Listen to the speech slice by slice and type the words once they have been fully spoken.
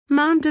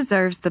Mom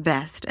deserves the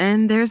best,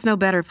 and there's no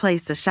better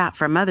place to shop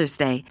for Mother's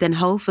Day than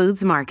Whole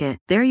Foods Market.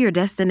 They're your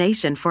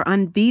destination for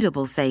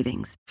unbeatable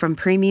savings, from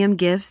premium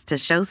gifts to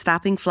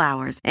show-stopping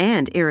flowers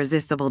and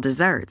irresistible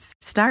desserts.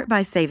 Start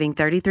by saving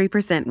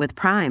 33% with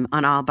Prime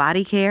on all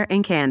body care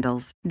and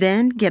candles.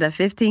 Then get a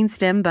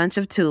 15-stem bunch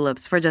of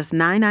tulips for just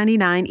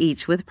 $9.99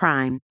 each with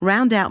Prime.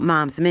 Round out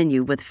Mom's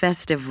menu with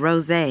festive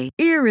rosé,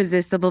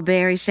 irresistible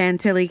berry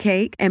chantilly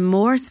cake, and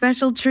more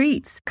special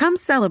treats. Come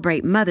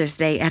celebrate Mother's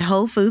Day at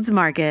Whole Foods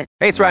Market.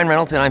 Hey, it's Ryan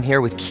Reynolds, and I'm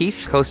here with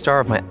Keith, co-star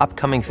of my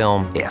upcoming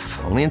film, If,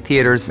 only in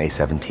theaters May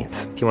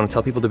 17th. Do you want to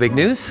tell people the big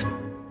news?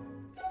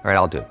 All right,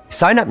 I'll do it.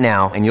 Sign up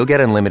now and you'll get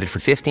unlimited for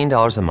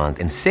 $15 a month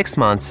and 6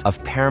 months of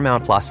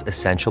Paramount Plus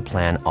Essential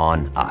Plan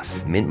on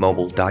us.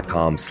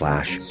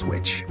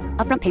 MintMobile.com/switch.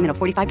 Upfront payment of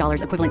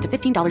 $45 equivalent to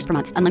 $15 per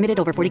month. Unlimited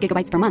over 40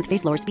 gigabytes per month.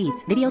 Face lower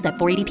speeds. Videos at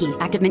 480p.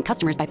 Active Mint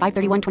customers by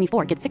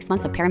 531.24 get 6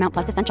 months of Paramount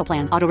Plus Essential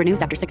Plan. Auto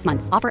renews after 6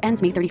 months. Offer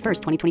ends May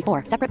 31st,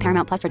 2024. Separate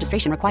Paramount Plus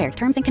registration required.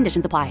 Terms and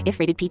conditions apply if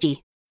rated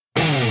PG.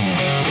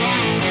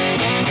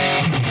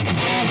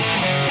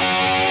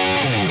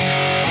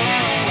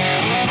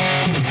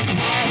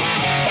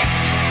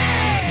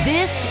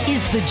 This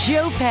is the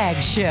Joe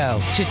Pags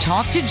Show. To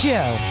talk to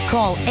Joe,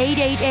 call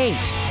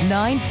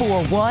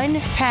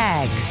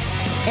 888-941-PAGS.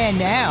 And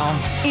now,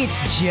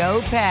 it's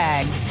Joe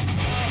Pags.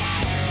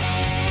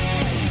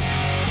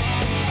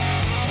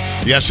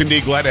 Yes,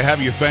 indeed. Glad to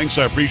have you. Thanks.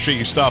 I appreciate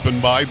you stopping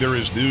by. There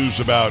is news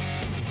about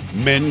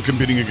men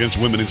competing against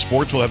women in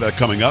sports. We'll have that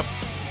coming up.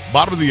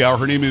 Bottom of the hour.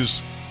 Her name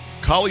is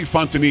Kali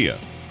Fontanilla,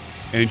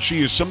 and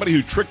she is somebody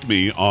who tricked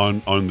me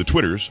on the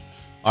Twitters.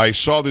 I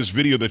saw this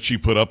video that she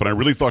put up, and I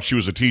really thought she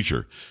was a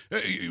teacher.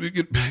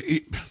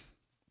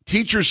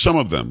 Teachers, some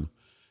of them,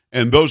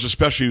 and those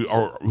especially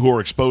who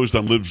are exposed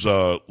on libs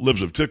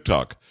of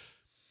TikTok,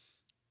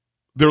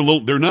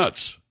 they're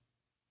nuts.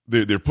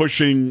 They're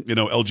pushing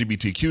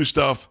LGBTQ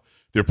stuff.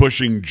 They're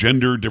pushing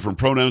gender, different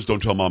pronouns.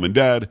 Don't tell mom and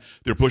dad.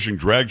 They're pushing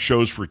drag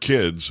shows for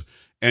kids,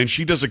 and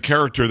she does a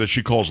character that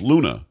she calls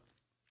Luna.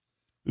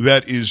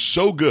 That is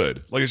so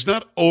good. Like, it's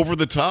not over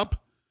the top.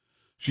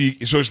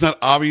 So it's not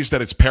obvious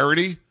that it's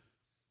parody.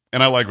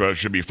 And I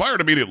should be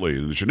fired immediately.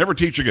 And should never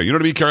teach again. You know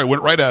what I mean, Carrie? I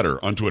went right at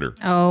her on Twitter.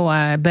 Oh,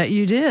 I bet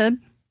you did.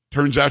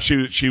 Turns out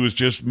she was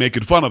just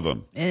making fun of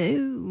them.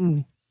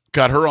 Ew.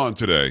 Got her on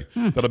today.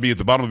 That'll be at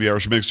the bottom of the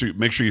hour. So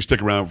make sure you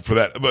stick around for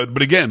that.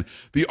 But again,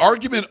 the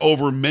argument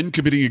over men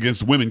competing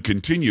against women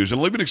continues. And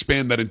let me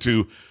expand that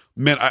into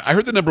men. I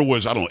heard the number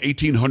was,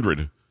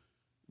 1,800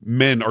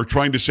 men are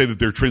trying to say that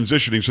they're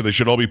transitioning so they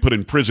should all be put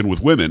in prison with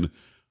women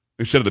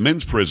instead of the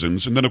men's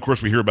prisons. And then, of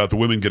course, we hear about the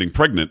women getting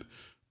pregnant.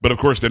 But, of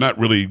course, they're not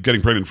really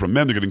getting pregnant from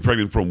men. They're getting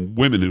pregnant from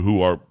women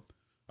who are,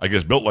 I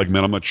guess, built like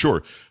men. I'm not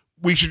sure.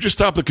 We should just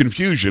stop the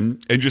confusion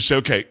and just say,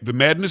 okay, the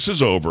madness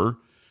is over.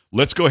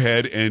 Let's go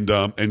ahead and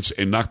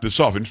knock this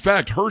off. In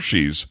fact,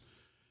 Hershey's,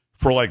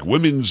 for like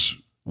Women's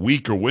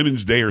Week or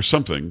Women's Day or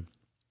something,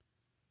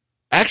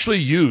 actually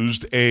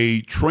used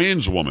a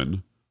trans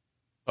woman,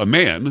 a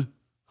man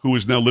who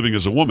is now living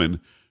as a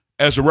woman,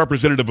 as a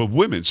representative of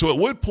women. So at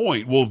what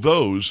point will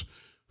those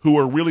who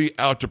are really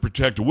out to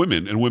protect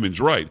women and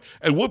women's right,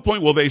 at what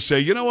point will they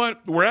say, you know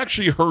what, we're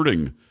actually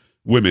hurting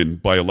women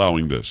by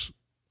allowing this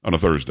on a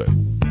Thursday?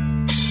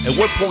 At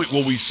what point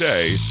will we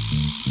say,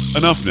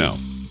 enough now?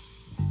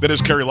 That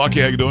is Carrie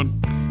Lockie. How you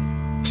doing?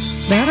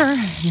 Better.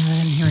 Yeah,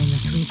 I'm hearing the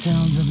sweet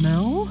sounds of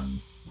Mel.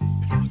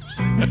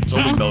 That's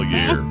only Mel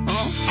Year.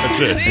 That's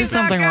it. There's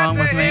something wrong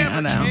with me.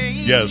 I know.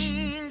 Yes.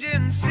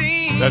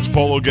 That's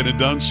Polo getting it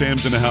done.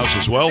 Sam's in the house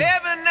as well.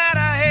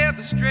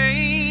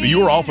 You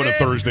were off on a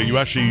Thursday. You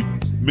actually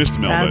missed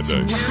Mel that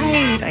day. That's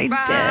right. I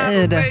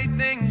did.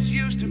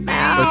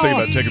 Let's think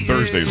about taking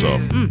Thursdays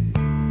off.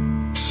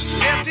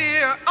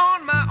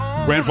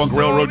 Grand Funk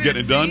Railroad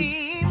getting it done.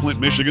 Flint,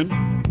 Michigan.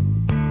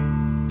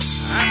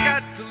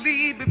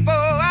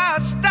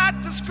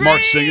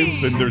 Mark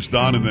singing. Then there's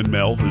Don, and then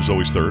Mel, who's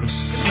always third.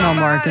 Oh,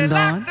 Mark and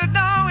Don. Let's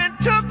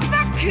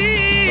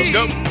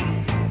go.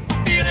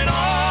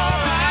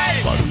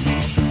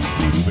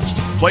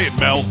 Play it,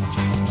 Mel.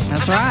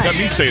 That's right. Got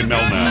me saying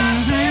Mel now.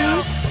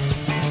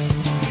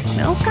 Mm-hmm.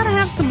 Mel's got to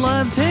have some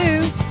love,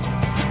 too.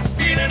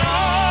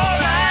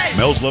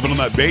 Mel's loving on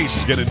that bass.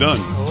 He's getting it done.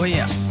 Oh,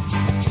 yeah.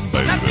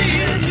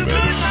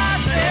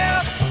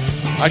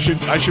 I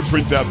should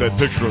print out that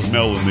picture of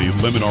Mel in the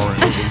lemon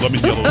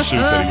yellow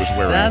suit that he was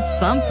wearing. That's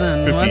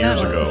something. 50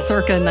 years ago.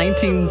 Circa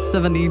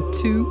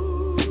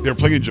 1972. They were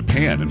playing in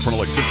Japan in front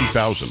of like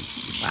 50,000.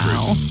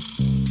 Wow.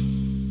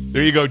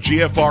 There you go.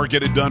 GFR,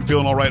 get it done.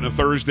 Feeling all right on a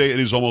Thursday. It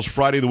is almost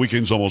Friday. The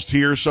weekend's almost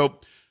here. So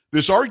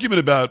this argument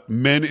about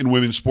men and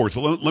women's sports,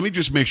 let me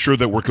just make sure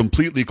that we're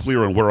completely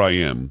clear on where I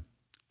am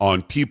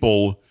on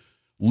people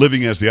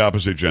living as the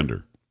opposite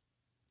gender.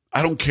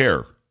 I don't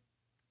care.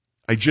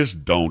 I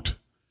just don't.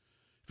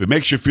 If it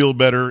makes you feel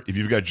better, if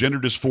you've got gender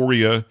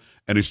dysphoria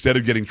and instead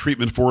of getting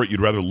treatment for it,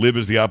 you'd rather live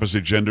as the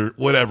opposite gender,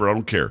 whatever, I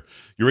don't care.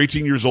 You're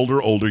 18 years old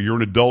or older, you're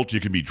an adult, you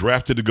can be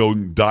drafted to go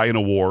and die in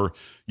a war,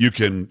 you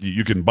can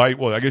buy,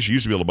 well, I guess you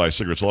used to be able to buy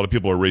cigarettes. A lot of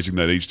people are raising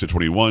that age to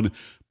 21,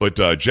 but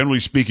generally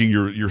speaking,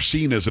 you're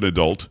seen as an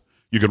adult.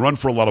 You can run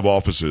for a lot of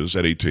offices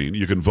at 18,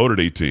 you can vote at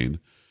 18. If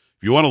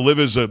you want to live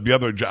as the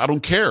other, I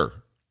don't care.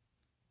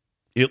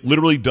 It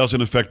literally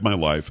doesn't affect my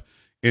life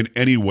in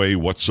any way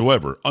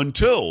whatsoever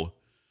until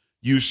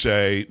you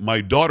say my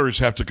daughters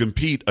have to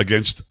compete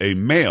against a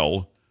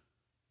male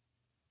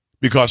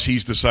because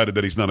he's decided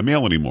that he's not a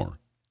male anymore.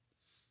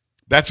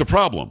 That's a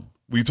problem.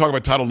 We talk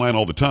about Title IX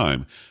all the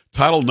time.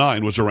 Title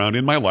IX was around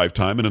in my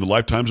lifetime and in the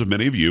lifetimes of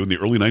many of you in the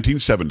early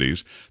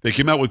 1970s. They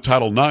came out with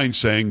Title IX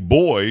saying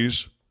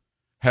boys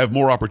have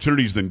more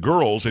opportunities than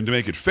girls, and to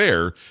make it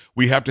fair,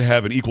 we have to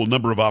have an equal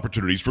number of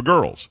opportunities for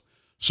girls.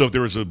 So if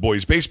there was a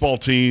boys baseball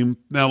team,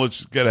 now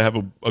let's get to have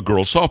a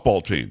girls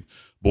softball team.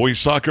 Boys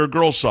soccer,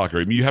 girls soccer.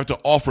 I mean, you have to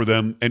offer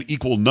them an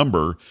equal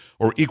number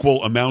or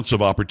equal amounts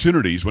of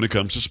opportunities when it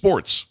comes to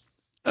sports.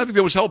 I think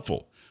that was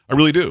helpful. I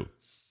really do.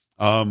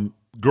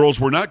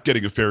 Girls were not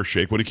getting a fair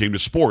shake when it came to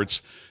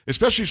sports,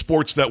 especially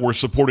sports that were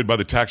supported by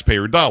the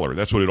taxpayer dollar.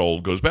 That's what it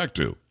all goes back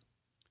to.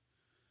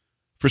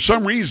 For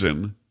some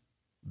reason,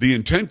 the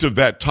intent of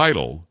that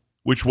title,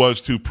 which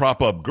was to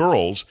prop up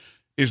girls,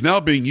 is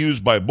now being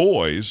used by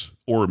boys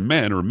or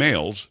men or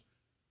males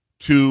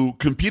to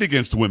compete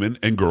against women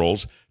and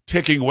girls,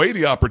 taking away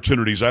the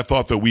opportunities I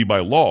thought that we, by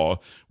law,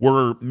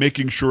 were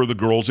making sure the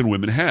girls and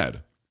women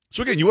had.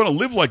 So again, you want to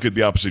live like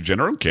the opposite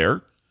gender, I don't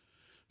care.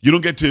 You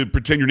don't get to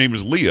pretend your name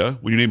is Leah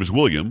when your name is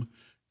William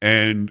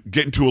and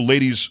get into a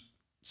lady's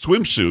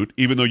swimsuit,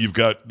 even though you've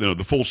got the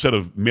full set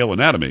of male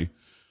anatomy,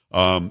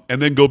 and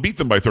then go beat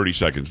them by 30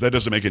 seconds. That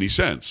doesn't make any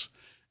sense.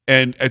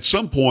 And at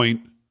some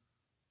point,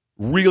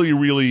 really,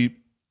 really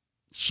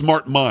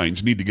smart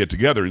minds need to get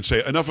together and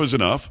say, enough is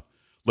enough.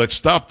 Let's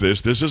stop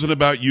this. This isn't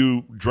about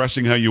you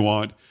dressing how you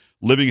want,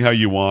 living how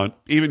you want,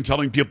 even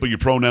telling people your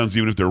pronouns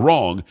even if they're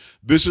wrong.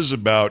 This is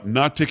about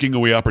not taking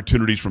away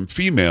opportunities from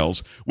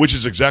females, which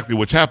is exactly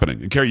what's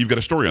happening. And Carrie, you've got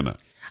a story on that.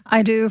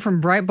 I do.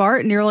 From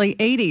Breitbart, nearly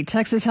 80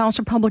 Texas House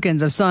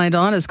Republicans have signed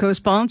on as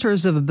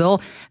co-sponsors of a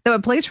bill that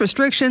would place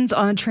restrictions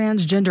on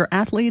transgender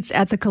athletes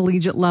at the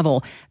collegiate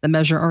level. The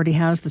measure already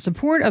has the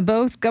support of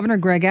both Governor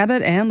Greg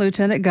Abbott and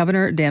Lieutenant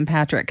Governor Dan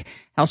Patrick.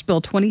 House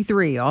Bill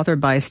 23, authored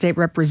by State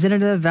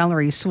Representative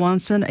Valerie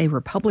Swanson, a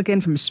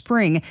Republican from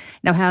Spring,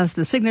 now has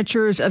the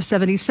signatures of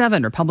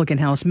 77 Republican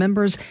House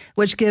members,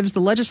 which gives the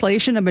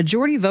legislation a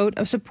majority vote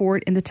of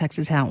support in the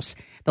Texas House.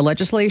 The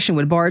legislation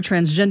would bar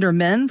transgender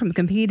men from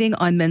competing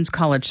on men's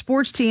college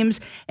sports teams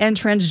and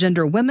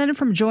transgender women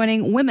from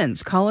joining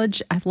women's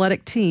college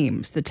athletic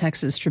teams, the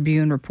Texas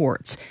Tribune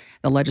reports.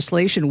 The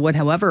legislation would,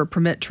 however,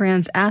 permit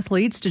trans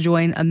athletes to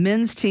join a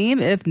men's team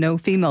if no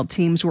female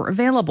teams were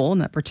available in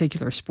that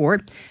particular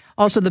sport.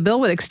 Also, the bill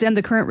would extend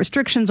the current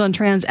restrictions on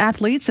trans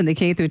athletes in the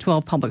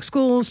K-12 public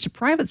schools to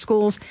private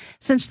schools,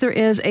 since there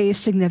is a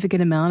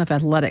significant amount of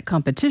athletic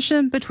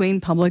competition between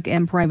public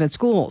and private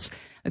schools.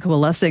 A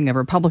coalescing of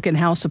Republican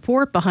House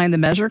support behind the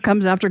measure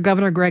comes after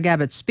Governor Greg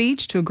Abbott's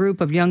speech to a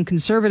group of young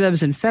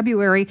conservatives in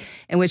February,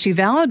 in which he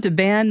vowed to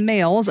ban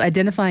males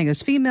identifying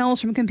as females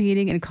from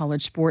competing in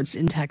college sports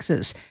in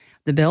Texas.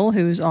 The bill,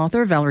 whose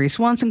author Valerie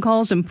Swanson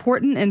calls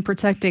important in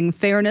protecting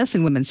fairness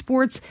in women's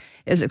sports,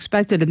 is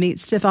expected to meet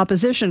stiff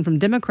opposition from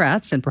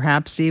Democrats and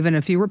perhaps even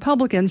a few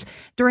Republicans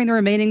during the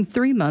remaining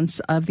 3 months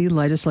of the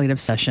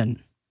legislative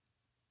session.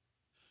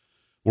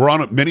 We're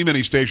on many,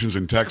 many stations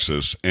in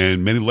Texas,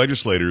 and many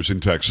legislators in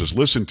Texas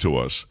listen to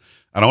us.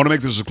 And I want to make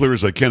this as clear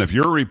as I can. If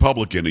you're a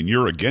Republican and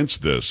you're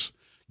against this,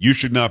 you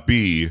should not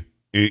be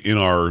in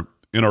our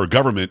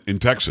government in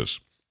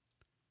Texas.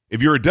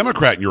 If you're a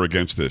Democrat and you're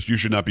against this, you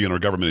should not be in our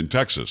government in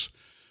Texas.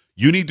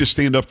 You need to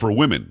stand up for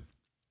women.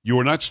 You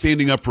are not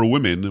standing up for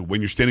women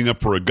when you're standing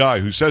up for a guy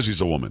who says he's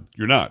a woman.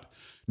 You're not.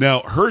 Now,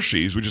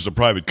 Hershey's, which is a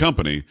private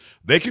company,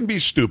 they can be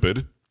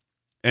stupid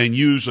and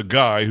use a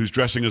guy who's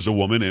dressing as a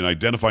woman and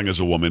identifying as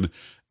a woman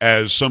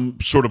as some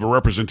sort of a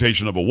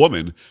representation of a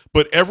woman,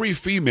 but every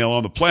female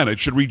on the planet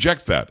should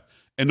reject that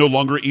and no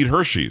longer eat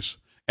Hershey's.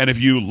 And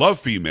if you love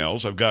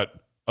females, I've got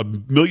a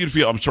million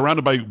females. I'm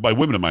surrounded by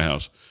women in my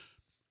house.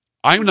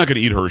 I'm not going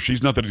to eat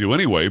Hershey's, not that I do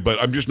anyway, but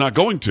I'm just not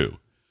going to.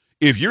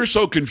 If you're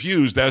so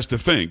confused as to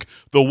think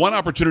the one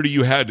opportunity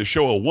you had to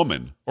show a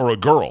woman or a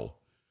girl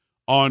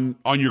on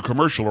your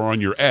commercial or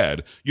on your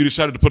ad, you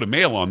decided to put a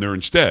male on there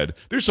instead,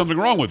 there's something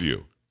wrong with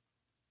you.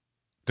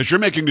 Because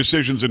you're making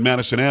decisions in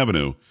Madison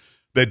Avenue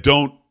that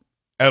don't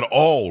at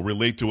all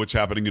relate to what's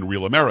happening in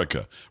real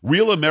America.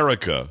 Real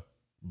America,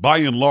 by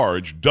and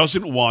large,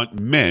 doesn't want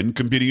men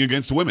competing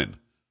against women.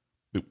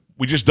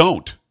 We just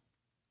don't.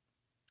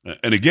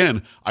 And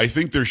again, I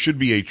think there should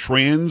be a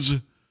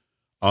trans,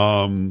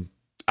 some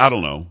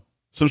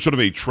sort of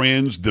a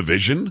trans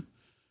division,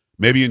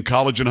 maybe in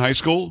college and high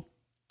school.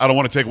 I don't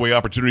want to take away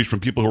opportunities from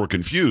people who are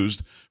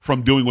confused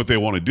from doing what they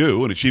want to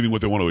do and achieving what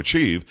they want to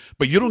achieve,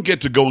 but you don't get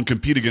to go and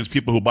compete against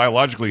people who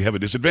biologically have a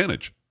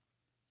disadvantage.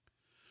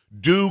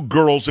 Do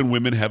girls and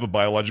women have a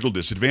biological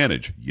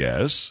disadvantage?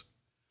 Yes.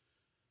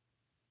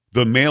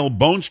 The male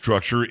bone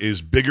structure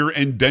is bigger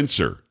and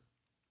denser.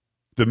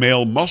 The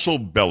male muscle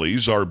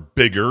bellies are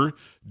bigger,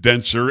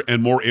 denser,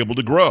 and more able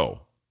to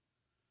grow.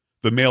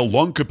 The male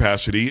lung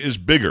capacity is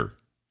bigger.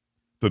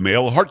 The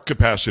male heart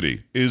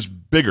capacity is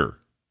bigger,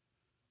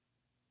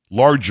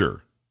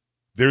 larger.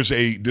 There's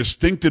a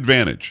distinct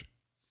advantage.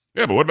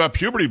 Yeah, but what about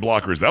puberty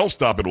blockers? That'll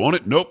stop it, won't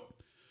it? Nope.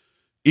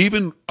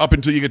 Even up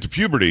until you get to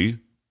puberty,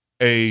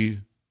 a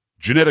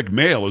genetic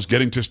male is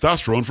getting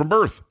testosterone from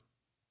birth.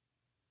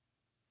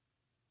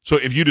 So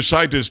if you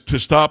decide to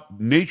stop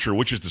nature,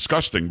 which is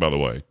disgusting, by the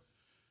way,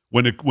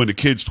 when a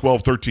kid's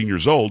 12, 13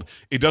 years old,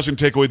 it doesn't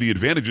take away the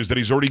advantages that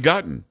he's already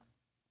gotten.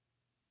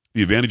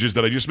 The advantages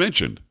that I just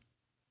mentioned.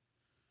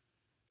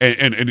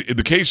 And in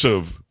the case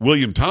of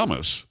William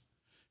Thomas,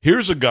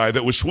 here's a guy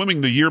that was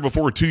swimming the year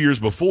before, 2 years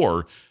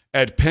before,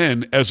 at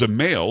Penn as a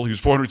male. He was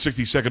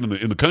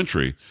 462nd in the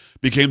country,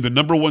 became the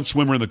number one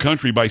swimmer in the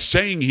country by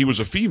saying he was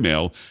a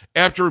female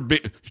after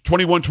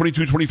 21,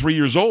 22, 23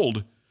 years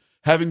old,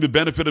 having the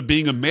benefit of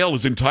being a male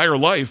his entire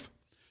life,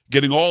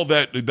 getting all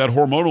that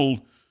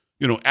hormonal,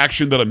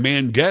 action that a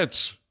man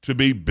gets to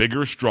be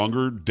bigger,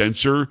 stronger,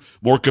 denser,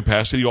 more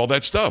capacity, all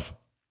that stuff.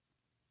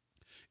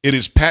 It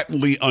is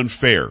patently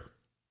unfair.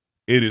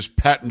 It is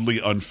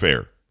patently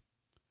unfair.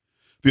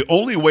 The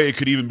only way it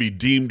could even be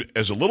deemed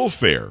as a little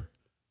fair,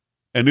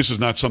 and this is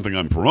not something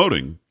I'm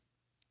promoting,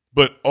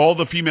 but all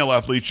the female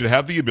athletes should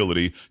have the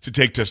ability to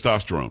take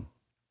testosterone.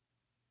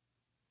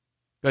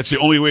 That's the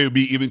only way it would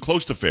be even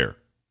close to fair.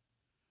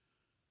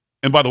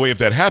 And by the way, if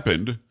that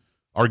happened,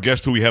 our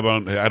guest who we had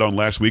on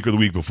last week or the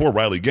week before,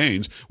 Riley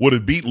Gaines, would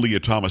have beaten Leah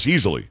Thomas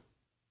easily.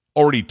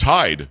 Already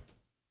tied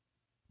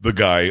the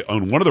guy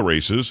on one of the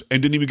races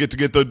and didn't even get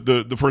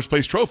the first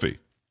place trophy.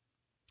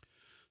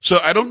 So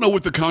I don't know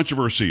what the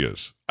controversy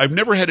is. I've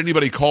never had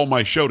anybody call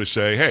my show to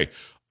say, hey,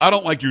 I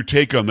don't like your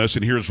take on this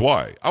and here's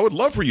why. I would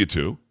love for you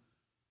to.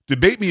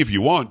 Debate me if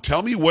you want.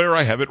 Tell me where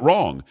I have it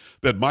wrong,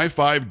 that my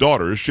 5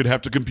 daughters should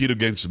have to compete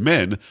against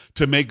men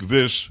to make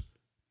this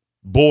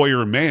boy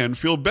or man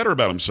feel better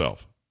about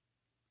himself.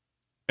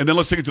 And then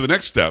let's take it to the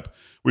next step.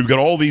 We've got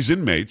all these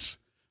inmates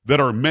that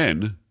are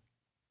men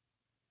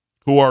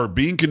who are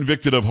being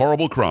convicted of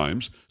horrible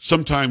crimes,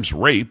 sometimes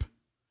rape,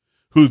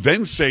 who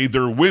then say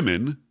they're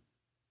women.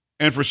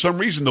 And for some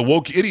reason, the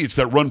woke idiots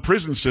that run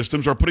prison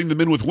systems are putting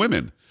them in with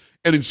women.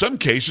 And in some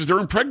cases, they're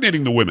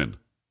impregnating the women.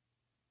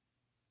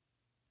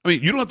 I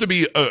mean, you don't have to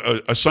be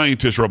a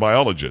scientist or a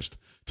biologist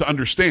to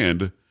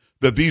understand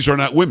that these are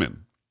not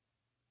women.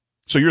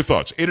 So your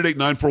thoughts,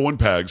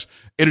 888-941-PAGS,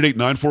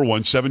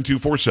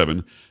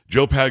 888-941-7247,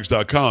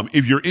 joepags.com.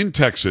 If you're in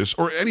Texas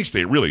or any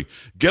state, really,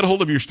 get a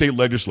hold of your state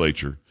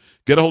legislature.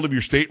 Get a hold of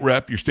your state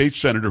rep, your state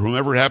senator,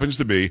 whomever it happens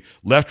to be,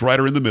 left, right,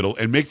 or in the middle,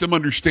 and make them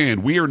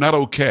understand we are not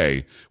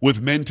okay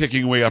with men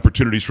taking away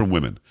opportunities from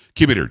women.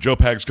 Keep it here. Joe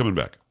Pags coming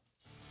back.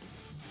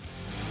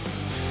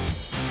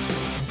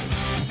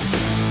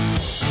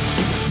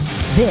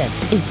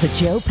 This is the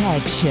Joe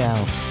Pags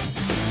Show.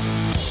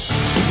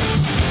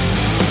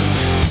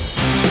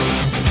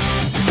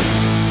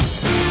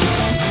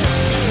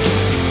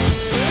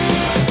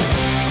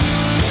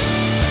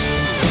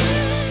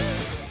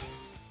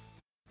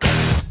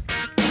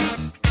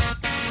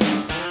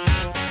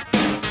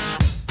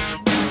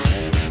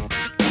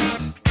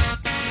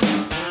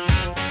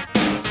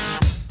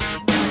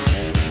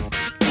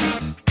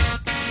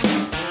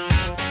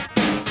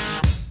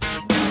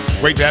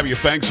 Great to have you.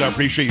 Thanks. I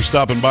appreciate you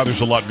stopping by.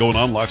 There's a lot going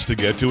on, lots to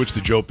get to. It's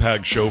the Joe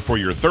Pags Show for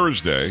your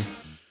Thursday.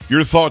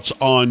 Your thoughts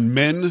on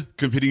men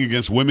competing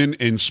against women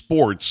in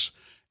sports.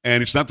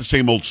 And it's not the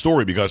same old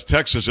story because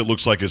Texas, it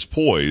looks like, is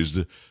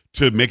poised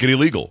to make it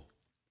illegal,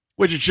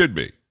 which it should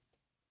be.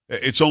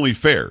 It's only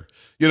fair.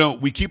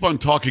 We keep on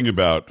talking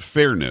about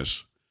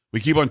fairness. We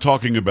keep on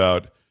talking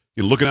about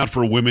looking out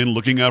for women,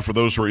 looking out for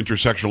those who are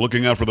intersectional,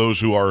 looking out for those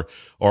who are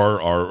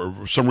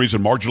for some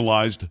reason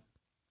marginalized.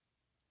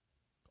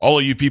 All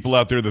of you people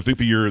out there that think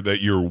that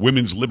you're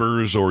women's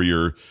libbers or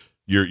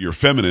you're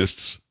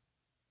feminists,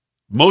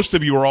 most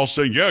of you are all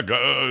saying, yeah,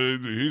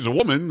 he's a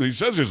woman. He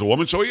says he's a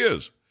woman, so he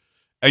is.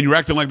 And you're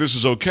acting like this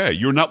is okay.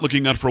 You're not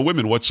looking out for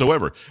women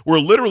whatsoever. We're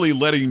literally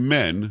letting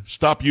men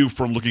stop you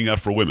from looking out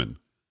for women.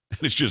 And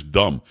it's just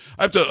dumb.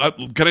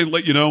 Can I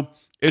let you know?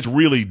 It's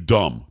really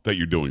dumb that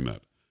you're doing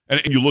that.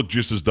 And you look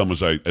just as dumb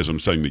as I'm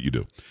saying that you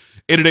do.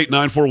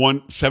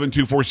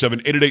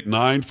 888-941-7247,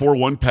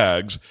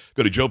 888-941-PAGS.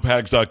 Go to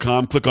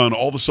joepags.com. Click on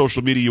all the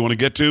social media you want to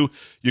get to.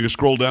 You can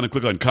scroll down and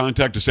click on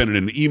Contact to send in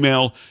an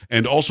email.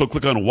 And also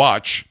click on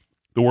Watch,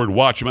 the word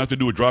Watch. You might have to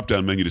do a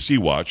drop-down menu to see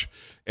Watch.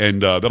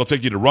 And that'll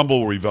take you to Rumble,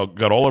 where we've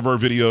got all of our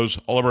videos,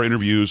 all of our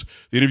interviews.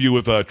 The interview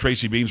with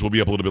Tracy Beans will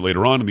be up a little bit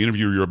later on, and the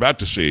interview you're about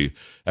to see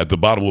at the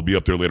bottom will be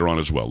up there later on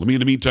as well. Let me, in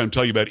the meantime,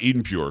 tell you about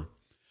Eden Pure.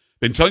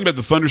 Been telling you about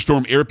the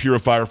Thunderstorm air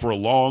purifier for a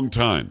long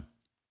time.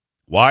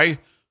 Why?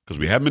 Because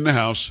we have them in the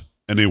house,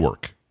 and they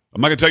work. I'm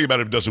not going to tell you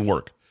about it if it doesn't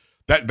work.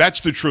 That's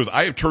the truth.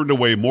 I have turned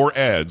away more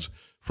ads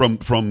from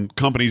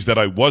companies that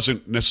I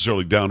wasn't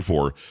necessarily down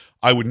for.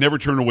 I would never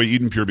turn away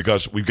Eden Pure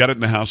because we've got it in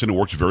the house and it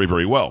works very,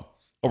 very well.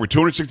 Over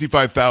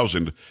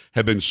 265,000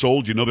 have been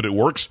sold. You know that it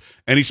works.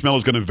 Any smell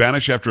is going to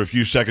vanish after a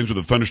few seconds with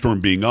a thunderstorm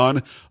being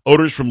on.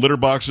 Odors from litter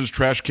boxes,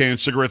 trash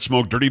cans, cigarette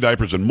smoke, dirty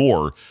diapers, and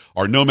more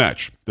are no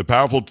match. The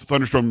powerful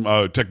thunderstorm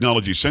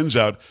technology sends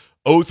out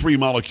O3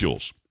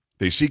 molecules.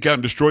 They seek out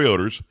and destroy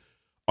odors.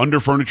 Under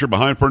furniture,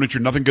 behind furniture,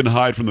 nothing can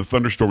hide from the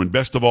thunderstorm. And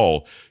best of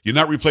all, you're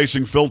not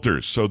replacing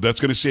filters, so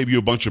that's going to save you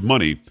a bunch of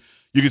money.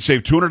 You could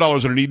save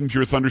 $200 on an Eden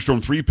Pure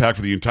Thunderstorm 3-pack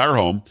for the entire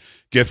home.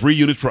 Get 3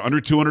 units for under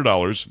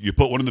 $200. You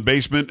put one in the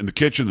basement, in the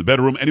kitchen, the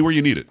bedroom, anywhere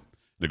you need it.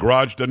 The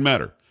garage, doesn't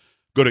matter.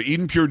 Go to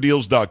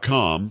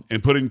EdenPureDeals.com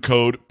and put in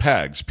code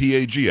PAGS,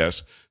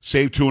 P-A-G-S,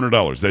 save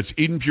 $200. That's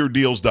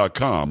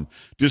EdenPureDeals.com.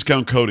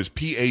 Discount code is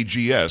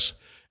P-A-G-S,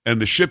 and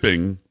the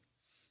shipping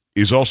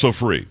is also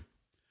free.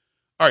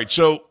 All right,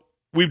 so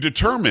we've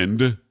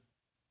determined,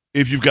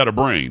 if you've got a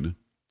brain,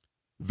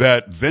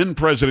 that then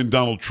President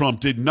Donald Trump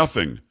did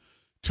nothing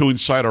to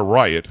incite a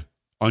riot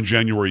on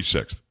January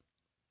 6th.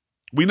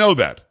 We know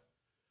that.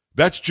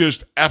 That's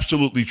just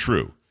absolutely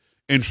true.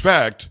 In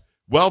fact,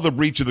 while the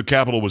breach of the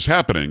Capitol was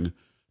happening,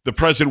 the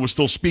president was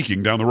still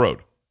speaking down the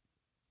road.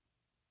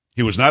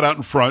 He was not out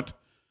in front.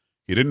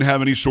 He didn't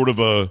have any sort of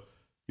a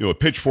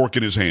pitchfork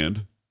in his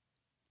hand.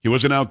 He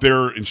wasn't out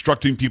there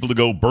instructing people to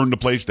go burn the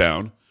place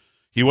down.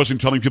 He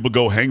wasn't telling people to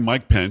go hang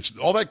Mike Pence.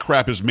 All that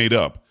crap is made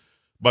up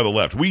by the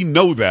left. We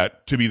know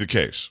that to be the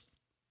case.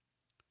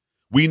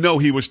 We know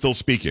he was still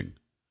speaking.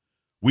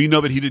 We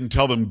know that he didn't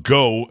tell them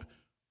go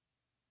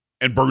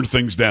and burn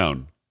things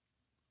down.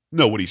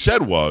 No, what he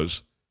said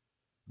was,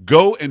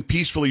 go and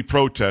peacefully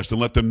protest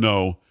and let them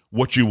know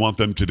what you want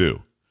them to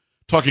do.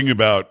 Talking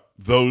about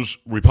those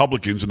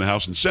Republicans in the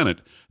House and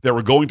Senate that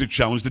were going to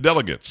challenge the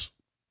delegates.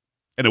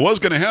 And it was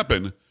going to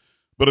happen,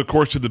 but of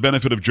course to the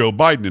benefit of Joe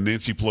Biden and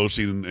Nancy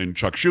Pelosi and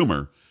Chuck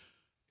Schumer,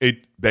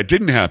 that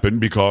didn't happen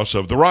because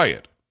of the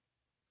riot.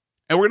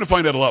 And we're going to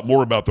find out a lot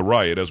more about the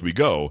riot as we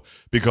go,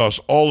 because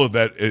all of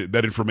that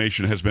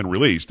information has been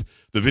released.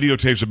 The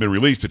videotapes have been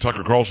released to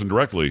Tucker Carlson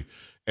directly,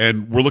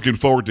 and we're looking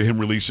forward to him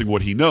releasing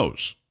what he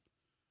knows.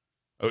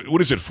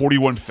 What is it,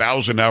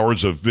 41,000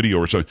 hours of video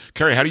or so?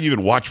 Carrie, how do you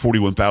even watch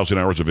 41,000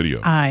 hours of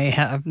video? I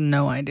have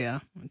no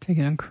idea. It takes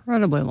an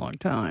incredibly long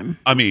time.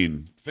 I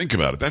mean, think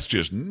about it. That's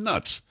just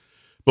nuts.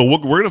 But we're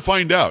going to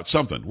find out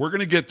something. We're going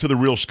to get to the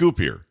real scoop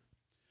here.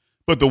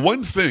 But the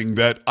one thing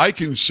that I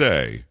can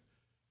say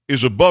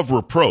is above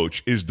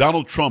reproach is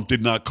Donald Trump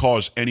did not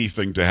cause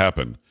anything to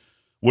happen.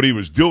 What he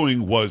was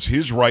doing was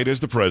his right as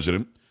the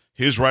president,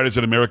 his right as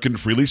an American to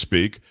freely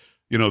speak.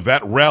 You know,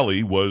 that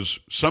rally was,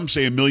 some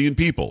say 1 million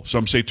people,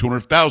 some say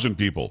 200,000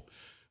 people.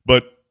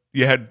 But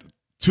you had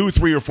 2,000,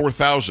 3,000, or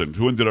 4,000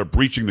 who ended up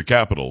breaching the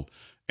Capitol,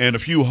 and a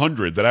few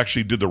hundred that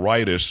actually did the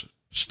riotous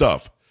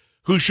stuff,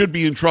 who should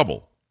be in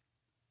trouble.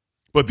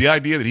 But the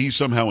idea that he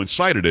somehow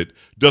incited it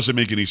doesn't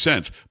make any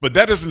sense. But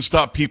that doesn't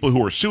stop people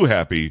who are sue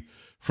happy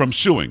from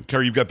suing.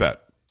 Carrie, you've got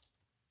that.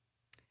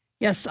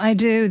 Yes, I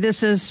do.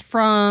 This is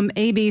from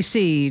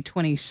ABC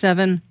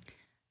 27.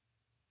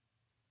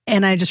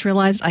 And I just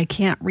realized I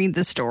can't read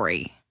the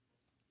story.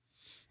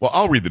 Well,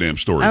 I'll read the damn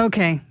story.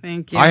 Okay,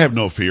 thank you. I have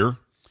no fear.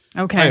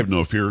 Okay. I have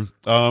no fear.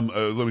 Let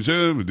me see.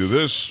 Let me do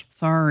this.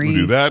 Sorry.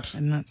 We'll do that. I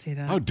did not see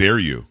that. How dare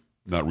you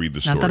not read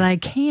the story? Not that I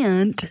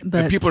can't,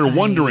 but... And people are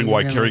wondering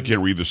why really... Carrie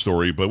can't read the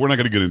story, but we're not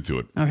going to get into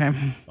it.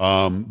 Okay.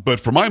 But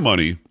for my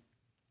money,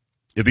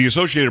 if the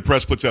Associated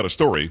Press puts out a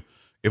story,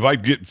 if I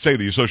say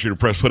the Associated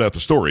Press put out the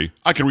story,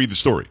 I can read the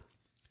story.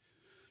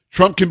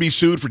 Trump can be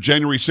sued for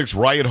January 6th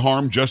riot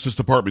harm, Justice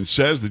Department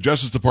says. The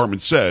Justice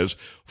Department says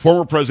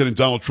former President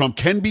Donald Trump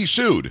can be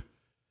sued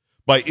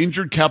by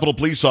injured Capitol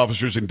police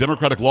officers and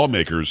Democratic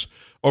lawmakers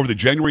over the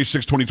January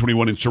 6,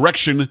 2021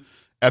 insurrection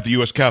at the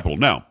U.S. Capitol.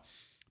 Now,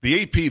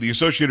 the AP, the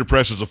Associated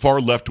Press, is a far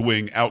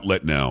left-wing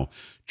outlet now.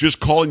 Just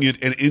calling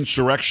it an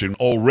insurrection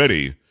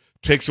already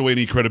takes away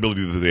any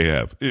credibility that they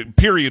have.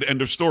 Period.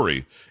 End of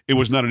story. It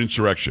was not an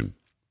insurrection.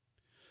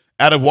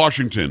 Out of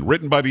Washington,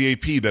 written by the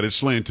AP that is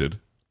slanted,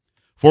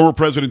 former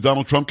President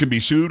Donald Trump can be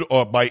sued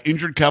by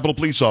injured Capitol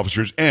police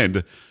officers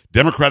and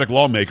Democratic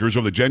lawmakers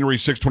over the January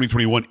 6,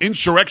 2021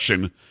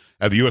 insurrection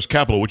at the U.S.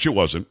 Capitol, which it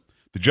wasn't.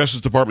 The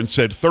Justice Department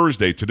said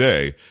Thursday,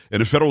 today,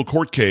 in a federal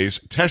court case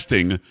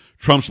testing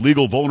Trump's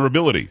legal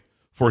vulnerability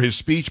for his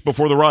speech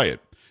before the riot.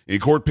 In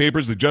court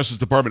papers, the Justice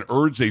Department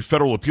urged a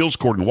federal appeals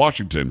court in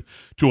Washington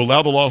to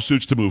allow the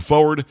lawsuits to move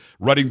forward,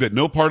 writing that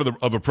no part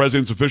of a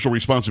president's official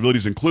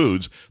responsibilities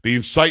includes the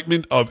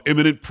incitement of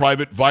imminent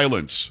private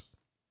violence.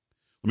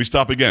 Let me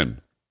stop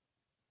again.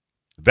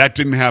 That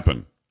didn't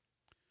happen.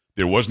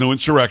 There was no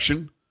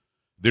insurrection.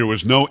 There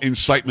was no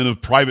incitement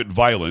of private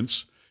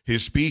violence.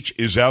 His speech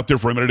is out there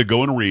for everybody to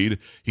go and read.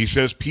 He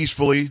says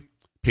peacefully,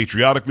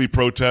 patriotically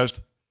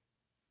protest.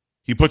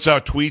 He puts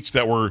out tweets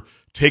that were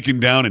taken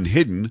down and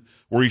hidden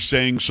where he's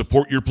saying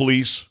support your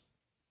police.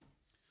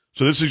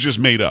 So this is just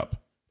made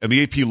up. And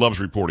the AP loves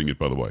reporting it,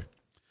 by the way.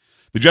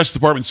 The Justice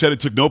Department said it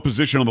took no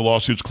position on the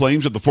lawsuit's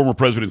claims that the former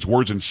president's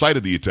words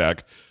incited the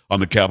attack on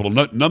the Capitol.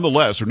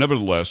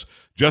 Nevertheless,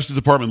 Justice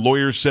Department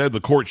lawyers said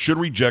the court should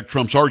reject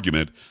Trump's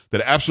argument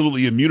that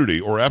absolute immunity,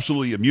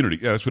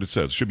 yeah, that's what it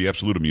says, should be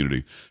absolute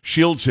immunity,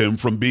 shields him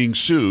from being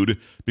sued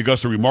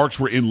because the remarks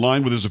were in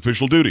line with his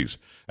official duties.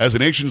 As the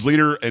nation's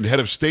leader and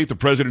head of state, the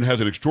president has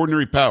an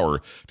extraordinary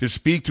power to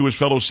speak to his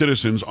fellow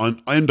citizens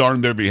and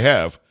on their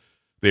behalf,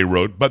 they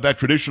wrote, but that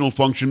traditional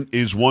function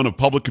is one of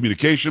public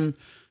communication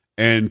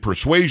and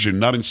persuasion,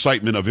 not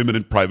incitement of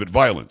imminent private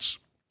violence.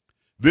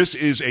 This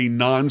is a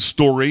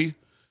non-story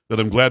that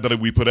I'm glad that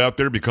we put out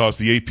there because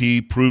the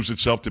AP proves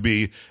itself to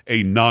be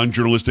a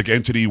non-journalistic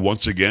entity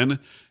once again.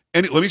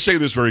 And let me say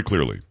this very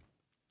clearly.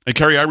 And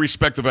Carrie, I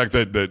respect the fact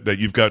that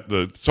you've got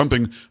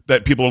something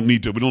that we don't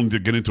need to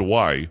get into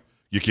why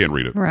you can't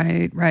read it.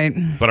 Right.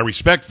 But I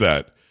respect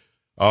that.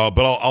 But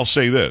I'll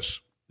say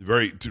this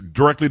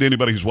directly to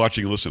anybody who's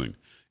watching and listening.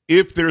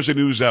 If there's a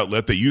news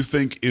outlet that you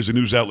think is a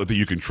news outlet that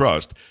you can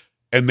trust,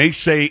 and they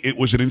say it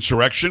was an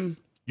insurrection,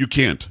 you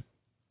can't.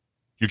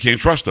 You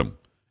can't trust them.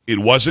 It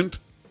wasn't.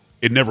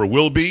 It never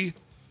will be.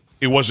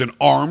 It wasn't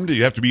armed.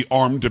 You have to be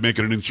armed to make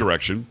it an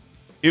insurrection.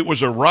 It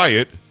was a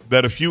riot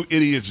that a few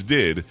idiots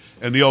did,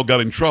 and they all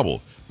got in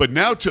trouble. But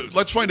now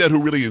let's find out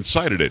who really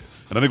incited it.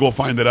 And I think we'll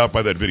find that out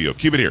by that video.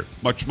 Keep it here.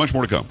 Much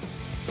more to come.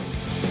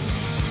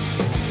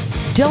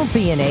 Don't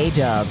be an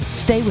A-dub.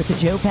 Stay with the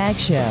Joe Pags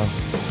Show.